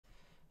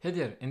Hey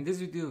there, in this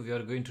video we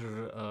are going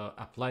to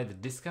apply the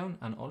discount,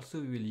 and also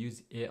we will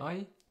use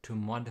AI to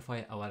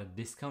modify our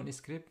discount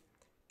script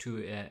to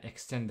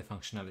extend the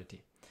functionality.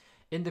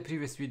 In the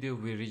previous video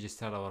we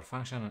registered our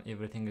function and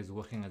everything is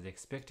working as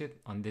expected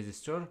on this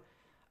store,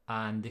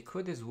 and the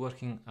code is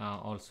working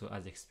also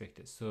as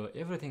expected, so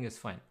everything is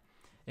fine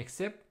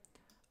except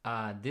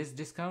this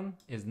discount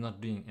is not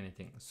doing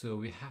anything. So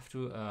we have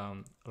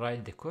to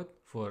write the code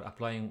for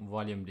applying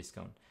volume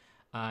discount.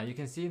 You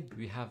can see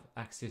we have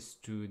access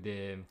to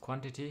the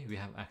quantity, we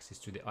have access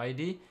to the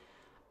ID,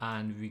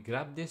 and we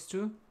grab these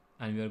two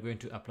and we are going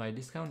to apply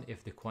discount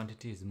if the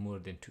quantity is more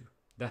than 2.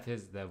 That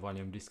is the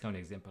volume discount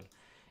example.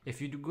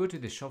 If you go to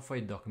the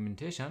Shopify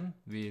documentation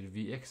where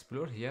we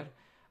explore here,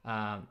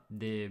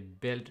 the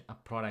build a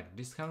product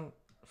discount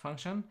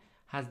function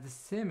has the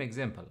same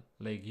example.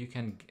 Like you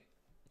can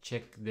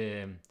check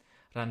the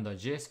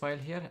rand.js file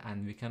here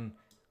and we can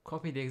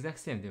copy the exact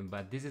same thing,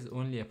 but this is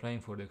only applying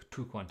for the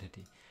 2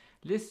 quantity.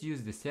 Let's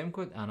use the same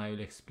code and I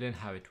will explain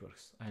how it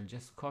works. I'll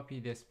just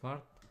copy this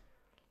part.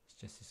 Let's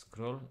just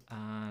scroll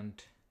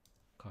and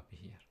copy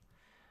here.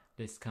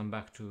 Let's come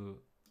back to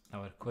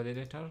our code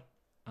editor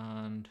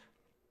and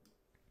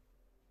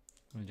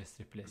we'll just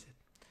replace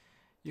it.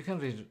 You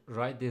can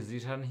write this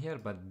return here,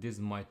 but this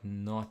might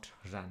not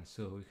run,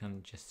 so we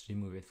can just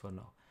remove it for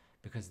now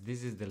because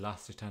this is the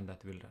last return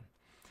that will run.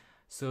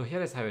 So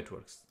here is how it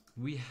works.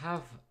 We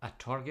have a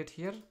target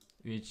here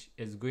which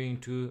is going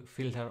to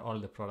filter all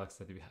the products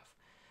that we have.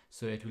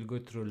 So it will go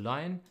through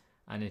line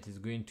and it is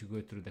going to go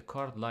through the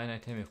cart line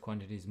item. If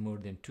quantity is more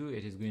than 2,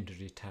 it is going to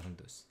return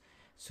those.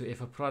 So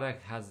if a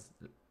product has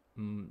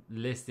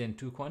less than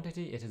 2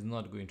 quantity, it is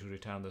not going to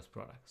return those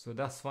products. So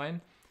that's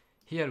fine.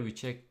 Here we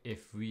check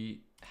if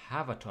we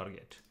have a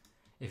target.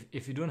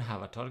 If you don't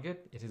have a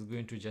target, it is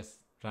going to just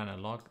run a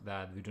log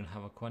that we don't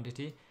have a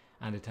quantity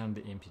and return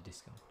the empty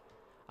discount.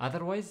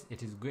 Otherwise,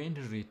 it is going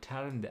to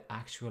return the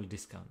actual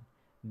discount.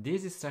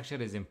 This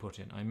structure is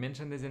important. I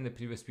mentioned this in the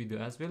previous video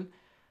as well.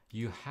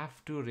 You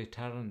have to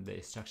return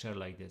the structure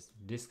like this.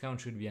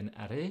 Discount should be an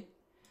array,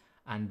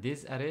 and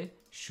this array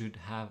should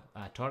have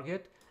a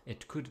target.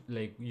 It could,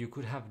 like, you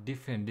could have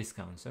different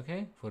discounts,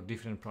 okay, for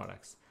different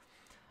products.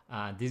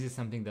 This is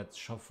something that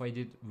Shopify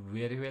did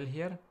very well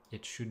here.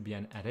 It should be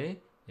an array.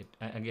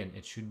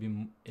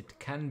 It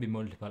can be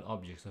multiple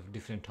objects of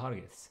different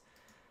targets.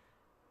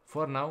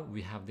 For now,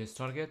 we have this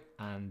target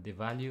and the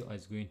value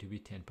is going to be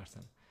 10%.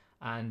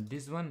 And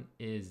this one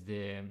is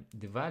the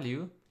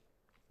value.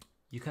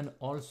 You can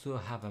also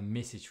have a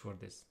message for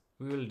this.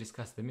 We will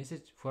discuss the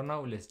message. For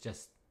now, let's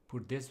just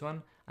put this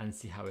one and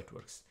see how it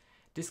works.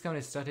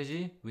 Discount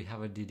strategy, we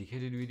have a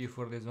dedicated video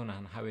for this one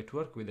and how it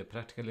works with a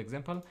practical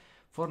example.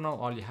 For now,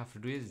 all you have to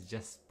do is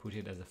just put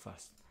it as a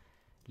first.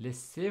 Let's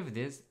save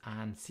this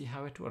and see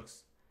how it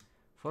works.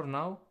 For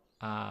now,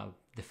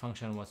 the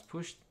function was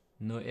pushed,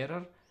 no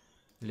error.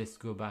 Let's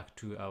go back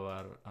to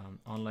our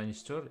online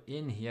store.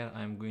 In here,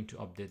 I'm going to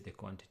update the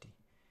quantity.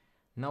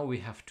 Now we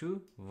have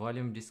 2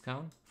 volume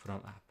discount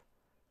from app.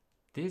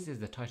 This is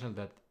the title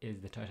that is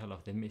the title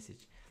of the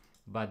message.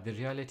 But the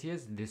reality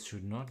is this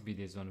should not be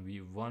this one. We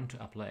want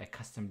to apply a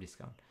custom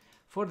discount.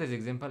 For this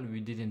example,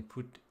 we didn't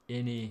put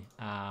any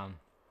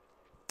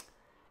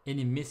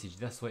message.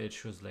 That's why it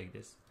shows like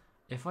this.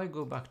 If I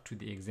go back to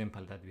the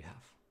example that we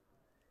have,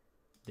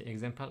 the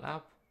example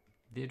app,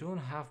 they don't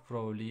have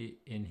probably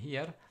in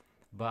here.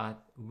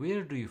 But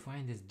where do you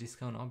find this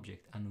discount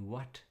object and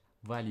what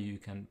value you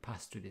can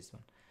pass to this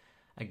one?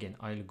 Again,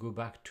 I'll go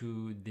back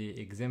to the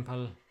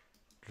example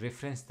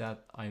reference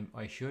that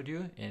I showed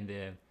you in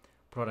the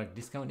product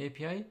discount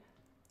API.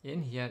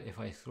 In here, if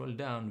I scroll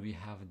down, we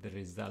have the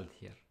result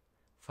here,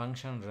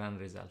 function run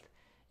result.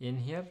 In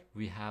here,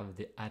 we have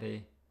the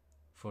array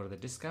for the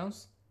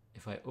discounts.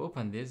 If I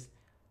open this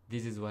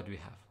is what we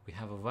have. We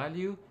have a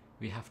value,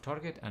 we have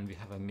target, and we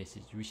have a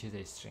message, which is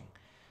a string.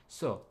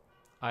 So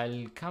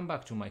I'll come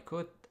back to my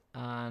code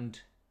and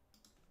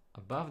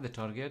above the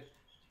target,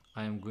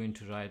 I am going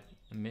to write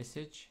a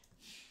message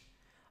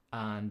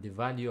and the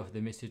value of the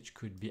message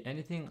could be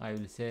anything. I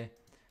will say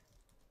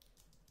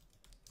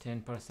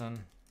 10%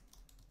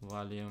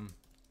 volume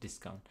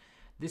discount.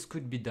 This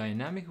could be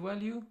dynamic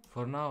value.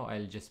 For now,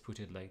 I'll just put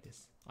it like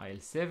this.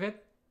 I'll save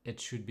it. It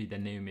should be the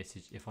new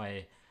message if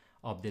I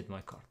update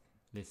my cart.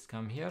 Let's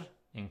come here,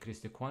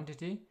 increase the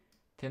quantity,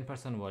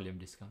 10% volume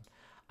discount.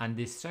 And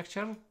this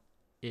structure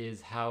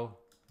is how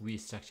we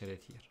structure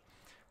it here.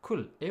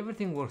 Cool,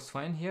 everything works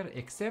fine here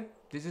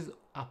except this is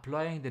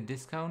applying the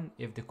discount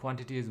if the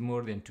quantity is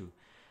more than 2.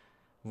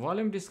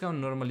 Volume discount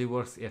normally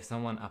works if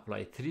someone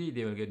apply 3,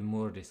 they will get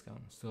more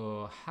discount.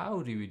 So how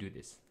do we do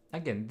this?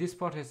 Again, this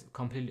part is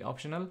completely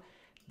optional.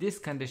 These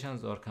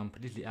conditions are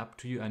completely up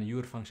to you and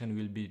your function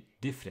will be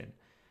different.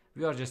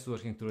 We are just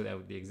working through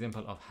the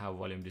example of how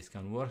volume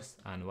discount works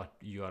and what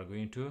you are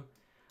going to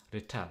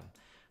return.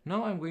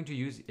 Now I'm going to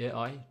use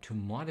AI to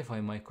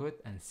modify my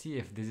code and see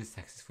if this is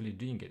successfully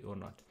doing it or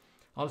not.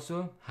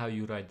 Also, how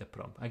you write the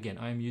prompt. Again,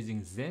 I'm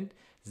using Z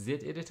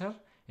editor.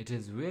 It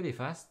is very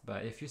fast,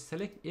 but if you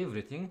select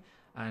everything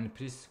and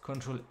press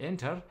Ctrl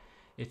Enter,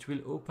 it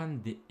will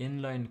open the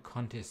inline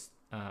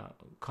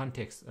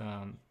context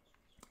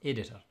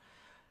editor.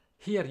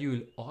 Here you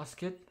will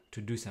ask it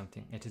to do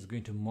something. It is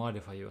going to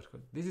modify your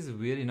code. This is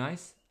very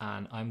nice,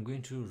 and I'm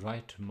going to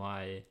write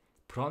my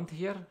prompt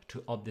here to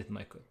update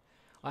my code.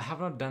 I have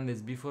not done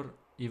this before.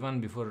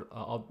 Even before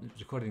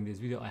recording this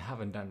video, I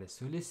haven't done this.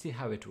 So let's see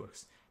how it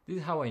works. This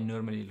is how I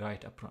normally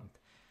write a prompt.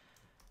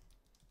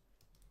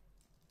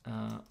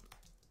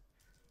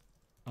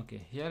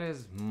 Okay, here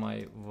is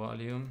my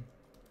volume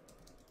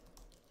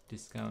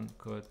discount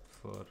code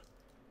for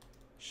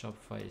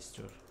Shopify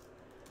store.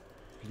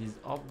 Please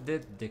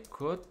update the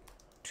code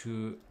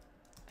to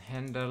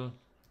handle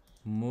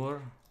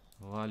more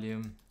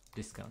volume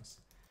discounts.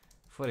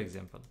 For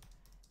example,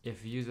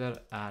 if user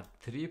add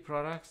 3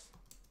 products,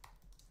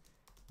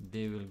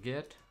 they will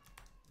get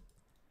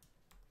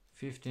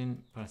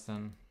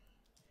 15%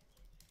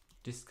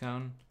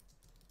 discount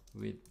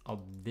with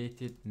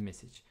updated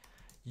message.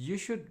 You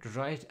should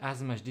write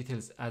as much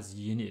details as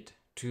you need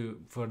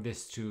for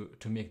this to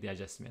make the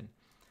adjustment.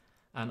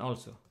 And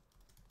also,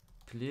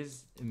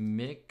 please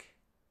make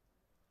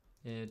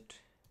it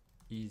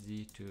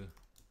easy to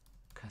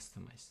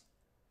customize.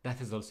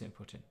 That is also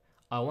important.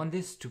 I want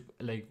this to,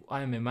 like,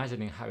 I'm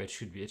imagining how it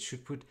should be. It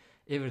should put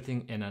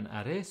everything in an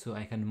array, so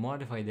I can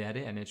modify the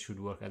array and it should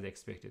work as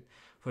expected.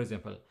 For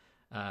example,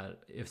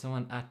 if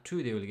someone add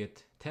 2, they will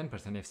get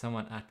 10%. If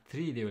someone add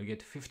 3, they will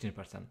get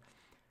 15%.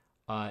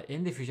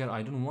 In the future,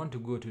 I don't want to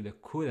go to the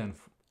code and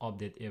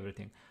update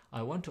everything.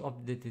 I want to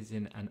update this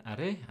in an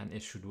array and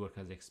it should work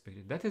as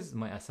expected. That is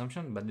my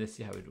assumption, but let's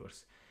see how it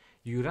works.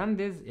 You run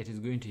this, it is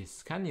going to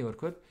scan your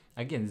code.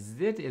 Again,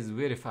 that is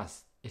very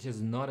fast. It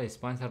is not a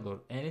sponsored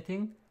or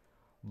anything,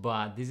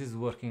 but this is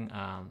working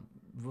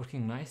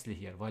nicely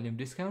here. Volume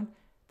discount,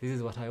 this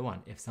is what I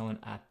want. If someone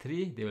add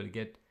 3, they will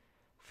get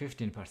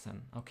 15%.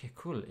 Okay,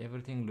 cool.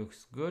 Everything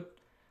looks good.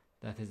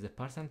 That is the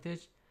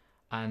percentage,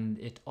 and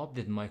it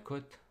updated my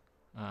code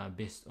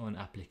based on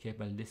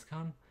applicable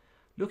discount.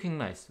 Looking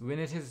nice. When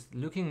it is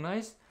looking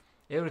nice,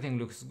 everything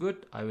looks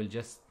good. I will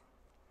just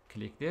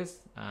click this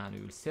and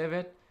we will save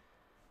it.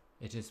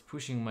 It is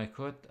pushing my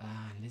code.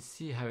 Let's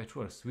see how it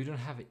works. We don't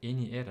have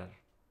any error,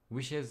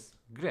 which is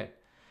great.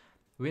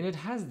 When it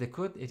has the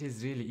code, it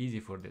is really easy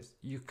for this.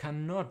 You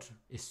cannot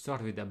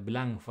start with a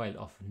blank file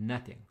of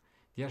nothing.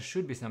 There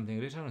should be something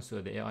written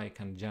so the AI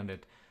can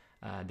generate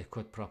the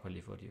code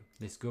properly for you.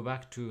 Let's go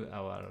back to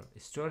our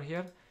store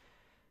here.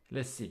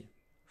 Let's see.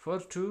 For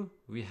 2,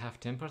 we have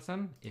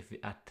 10%. If we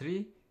add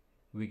 3,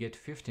 we get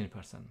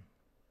 15%.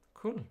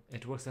 Cool.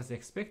 It works as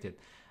expected.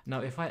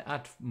 Now, if I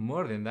add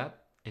more than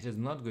that, it is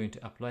not going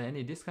to apply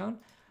any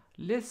discount.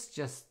 Let's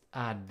just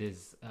add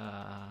this.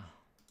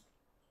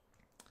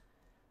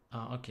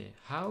 Okay,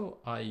 how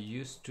I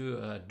used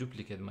to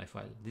duplicate my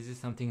file. This is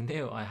something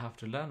new I have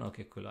to learn.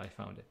 Okay, cool, I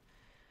found it.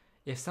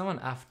 If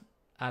someone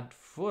add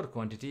 4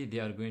 quantity, they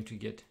are going to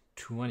get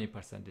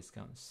 20%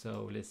 discount.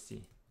 So let's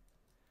see.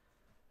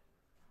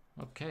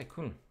 Okay,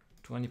 cool,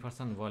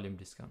 20% volume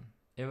discount.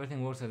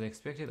 Everything works as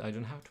expected. I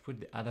don't have to put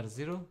the other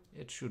 0.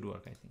 It should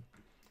work, I think.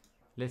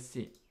 Let's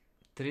see.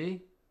 3,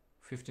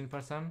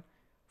 15%.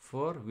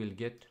 4 will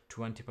get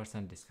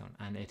 20% discount,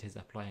 and it is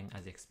applying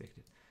as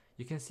expected.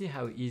 You can see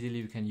how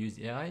easily we can use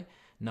AI.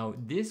 Now,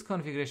 this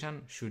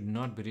configuration should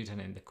not be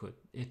written in the code.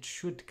 It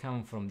should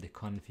come from the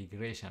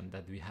configuration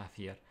that we have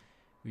here.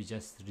 We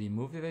just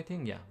removed it, I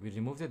think. Yeah, we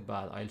removed it,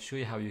 but I'll show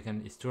you how you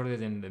can store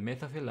it in the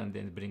meta file and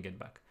then bring it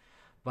back.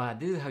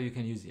 But this is how you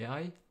can use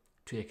AI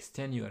to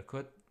extend your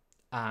code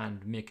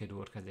and make it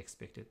work as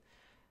expected.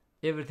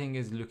 Everything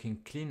is looking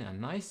clean and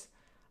nice,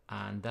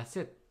 and that's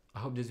it. I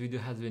hope this video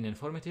has been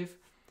informative.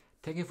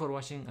 Thank you for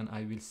watching, and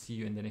I will see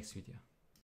you in the next video.